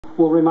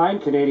will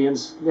remind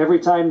Canadians every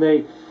time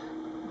they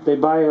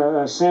buy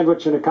a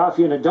sandwich and a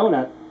coffee and a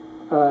donut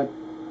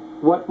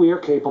what we are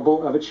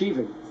capable of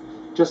achieving,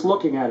 just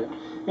looking at it.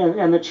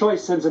 And the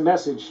choice sends a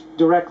message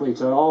directly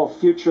to all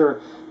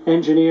future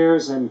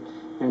engineers and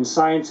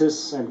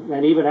scientists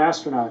and even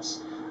astronauts,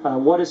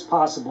 what is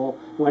possible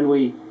when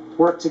we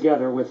work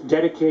together with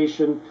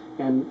dedication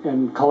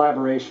and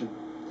collaboration.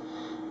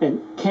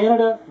 And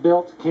Canada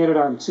built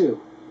Canadarm2,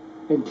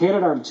 and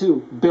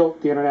Canadarm2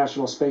 built the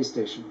International Space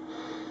Station.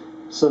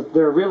 So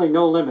there are really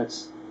no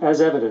limits,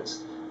 as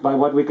evidenced by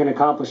what we can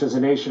accomplish as a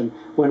nation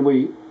when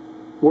we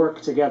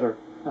work together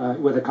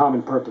with a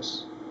common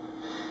purpose.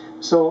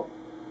 So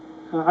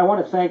I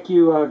want to thank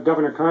you,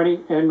 Governor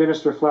Carney and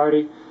Minister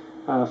Flaherty,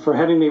 for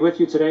having me with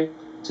you today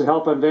to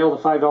help unveil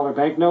the $5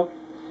 banknote.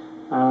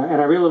 And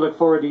I really look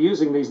forward to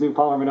using these new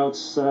polymer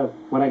notes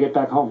when I get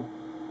back home.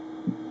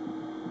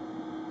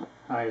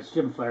 Hi, it's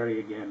Jim Flaherty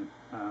again.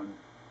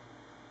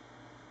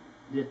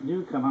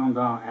 Dites-nous,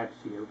 commandant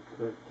Hadfield,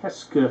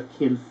 qu'est-ce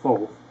qu'il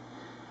faut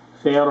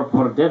faire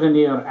pour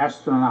devenir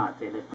astronaute?